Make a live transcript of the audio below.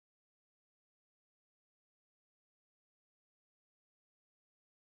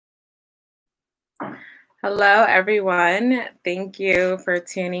Hello, everyone. Thank you for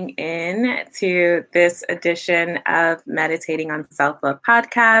tuning in to this edition of Meditating on Self-Love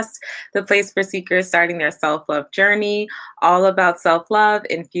podcast, the place for seekers starting their self-love journey, all about self-love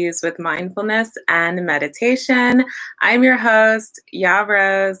infused with mindfulness and meditation. I'm your host, Ya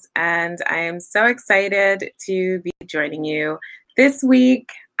Rose, and I am so excited to be joining you this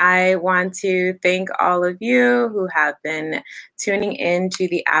week. I want to thank all of you who have been tuning in to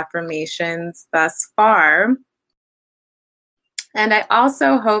the affirmations thus far. And I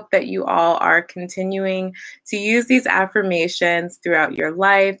also hope that you all are continuing to use these affirmations throughout your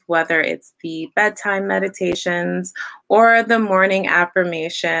life, whether it's the bedtime meditations or the morning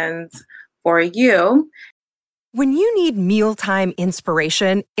affirmations for you. When you need mealtime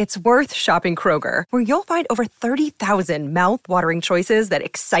inspiration, it's worth shopping Kroger, where you'll find over 30,000 mouth-watering choices that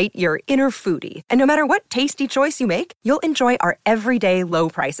excite your inner foodie. And no matter what tasty choice you make, you'll enjoy our everyday low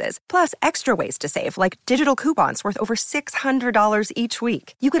prices, plus extra ways to save, like digital coupons worth over $600 each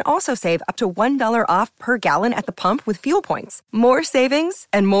week. You can also save up to $1 off per gallon at the pump with fuel points. More savings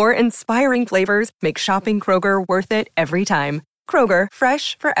and more inspiring flavors make shopping Kroger worth it every time. Kroger,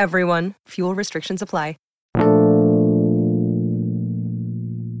 fresh for everyone. Fuel restrictions apply.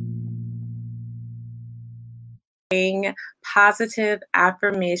 Positive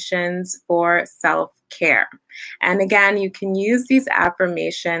affirmations for self-care. And again, you can use these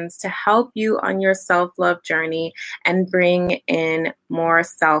affirmations to help you on your self-love journey and bring in more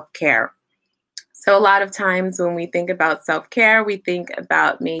self-care. So a lot of times when we think about self-care, we think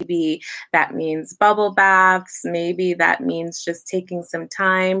about maybe that means bubble baths, maybe that means just taking some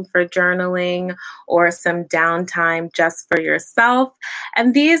time for journaling or some downtime just for yourself.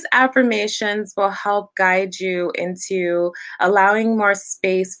 And these affirmations will help guide you into allowing more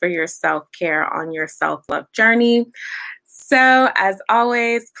space for your self-care on your self-love journey. So, as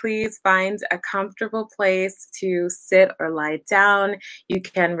always, please find a comfortable place to sit or lie down. You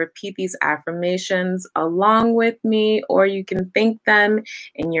can repeat these affirmations along with me, or you can think them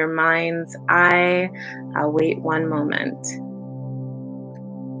in your mind's eye. I'll wait one moment.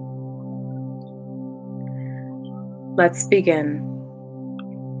 Let's begin.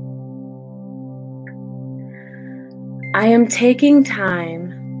 I am taking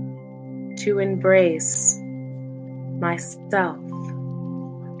time to embrace myself.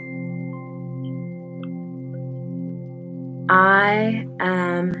 I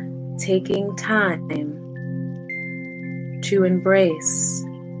am taking time to embrace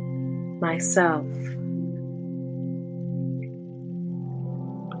myself.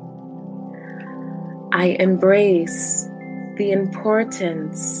 I embrace the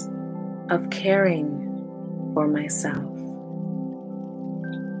importance of caring for myself.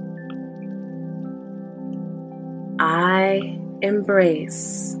 I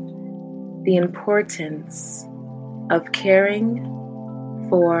embrace the importance of caring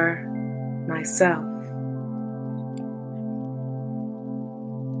for myself.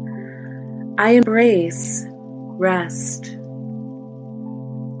 I embrace rest.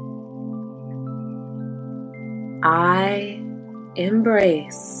 I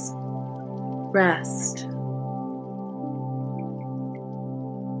embrace rest.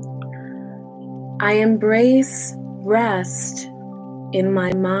 I embrace rest in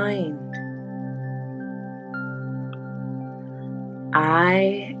my mind.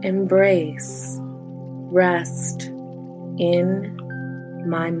 I embrace rest in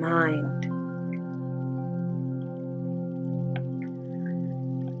my mind.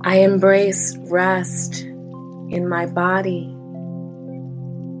 I embrace rest in my body.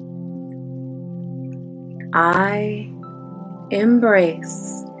 I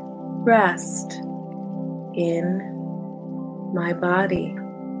embrace rest in my body.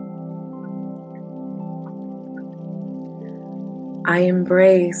 I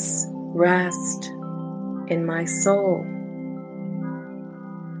embrace rest in my soul.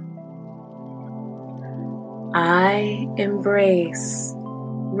 I embrace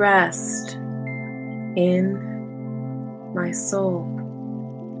rest in my soul.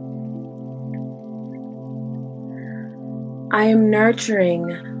 I am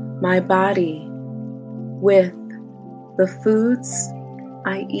nurturing my body with the foods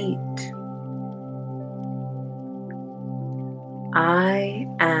I eat. I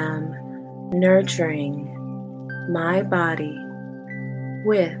am nurturing my body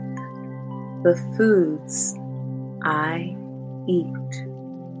with the foods I eat.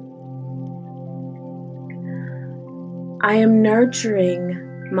 I am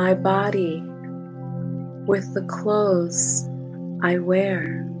nurturing my body with the clothes I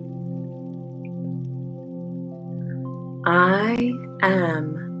wear. I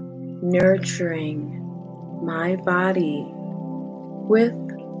am nurturing my body with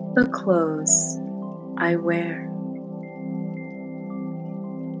the clothes I wear.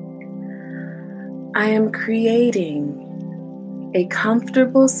 I am creating a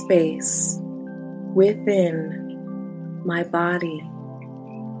comfortable space within my body.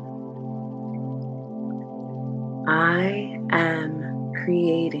 I am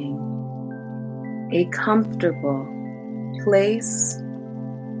creating a comfortable place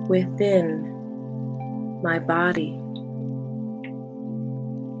within my body.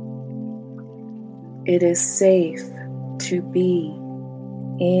 It is safe to be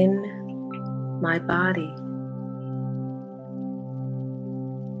in my body.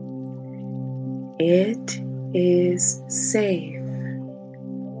 It is safe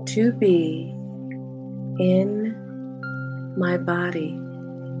to be in my body.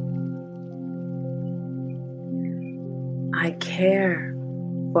 I care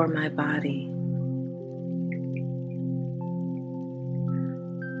for my body.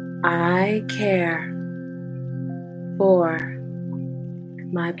 I care for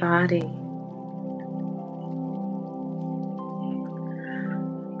my body.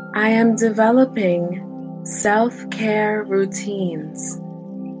 I am developing self-care routines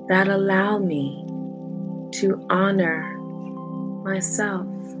that allow me to honor myself.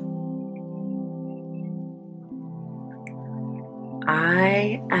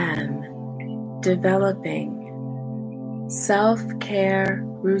 I am developing self-care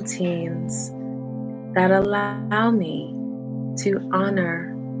routines that allow me to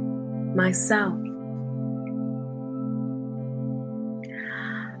honor myself.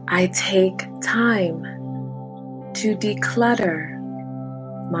 I take time to declutter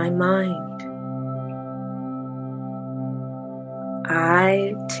my mind.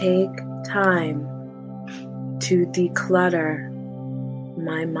 I take time to declutter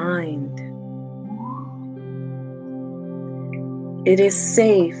my mind. It is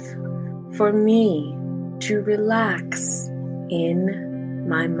safe for me to relax in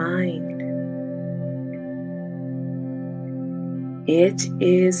my mind. It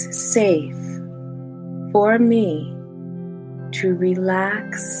is safe for me to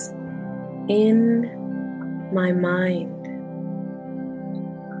relax in my mind.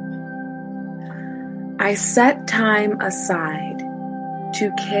 I set time aside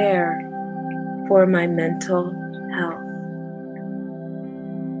to care for my mental health.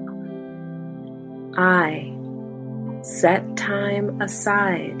 I set time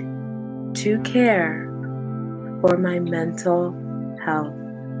aside to care for my mental health.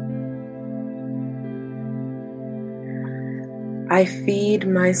 I feed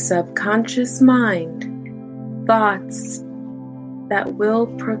my subconscious mind thoughts that will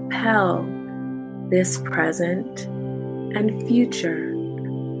propel this present and future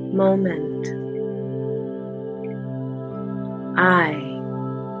moment. I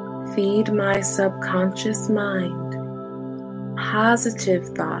feed my subconscious mind positive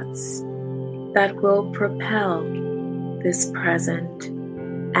thoughts that will propel this present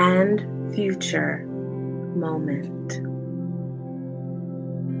and future moment.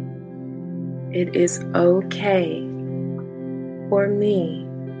 It is okay for me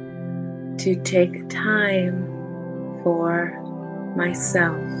to take time for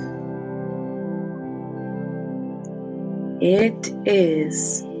myself. It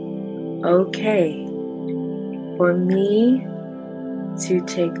is okay for me to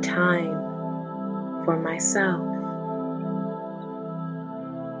take time for myself.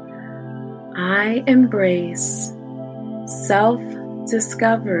 I embrace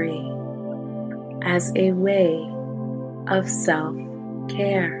self-discovery as a way of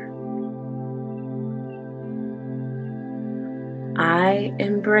self-care. I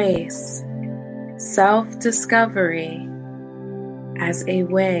embrace self-discovery as a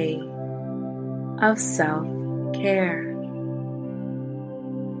way of self-care.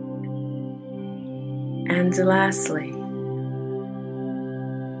 And lastly,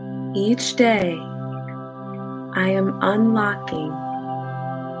 each day I am unlocking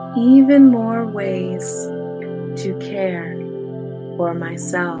even more ways to care for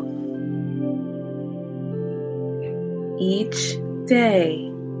myself. Each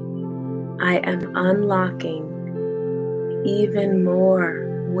day I am unlocking even more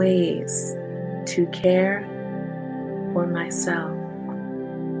ways to care for myself.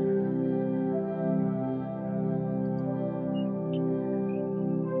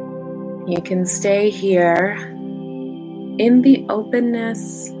 You can stay here in the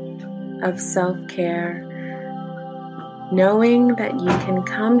openness of self-care, knowing that you can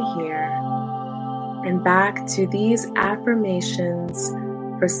come here and back to these affirmations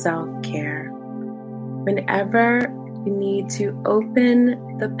for self-care whenever you need to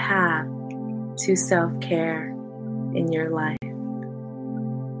open the path to self-care in your life.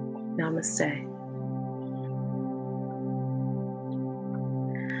 Namaste.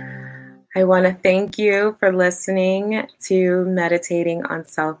 I want to thank you for listening to Meditating on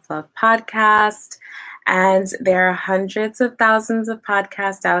Self-Love podcast. And there are hundreds of thousands of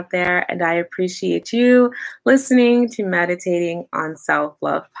podcasts out there, and I appreciate you listening to Meditating on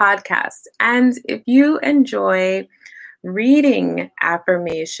Self-Love podcast. And if you enjoy reading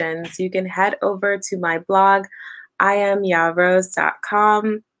affirmations, you can head over to my blog,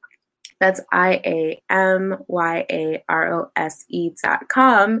 iamyahrose.com. That's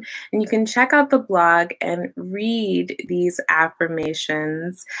IAMYAROSE.com. And you can check out the blog and read these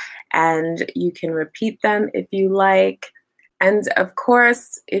affirmations, and you can repeat them if you like. And of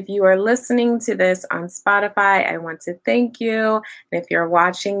course, if you are listening to this on Spotify, I want to thank you. And if you're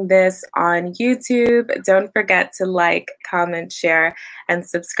watching this on YouTube, don't forget to like, comment, share, and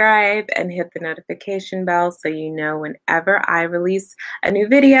subscribe, and hit the notification bell so you know whenever I release a new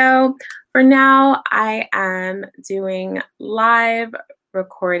video. For now, I am doing live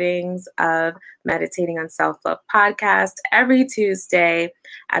recordings of Meditating on Self-Love podcast every Tuesday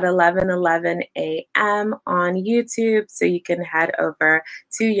at 11:11 a.m. on YouTube. So you can head over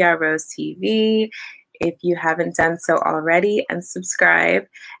to Yahrose TV if you haven't done so already and subscribe.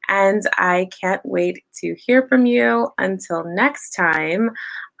 And I can't wait to hear from you. Until next time,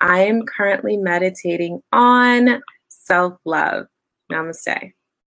 I am currently meditating on self-love. Namaste.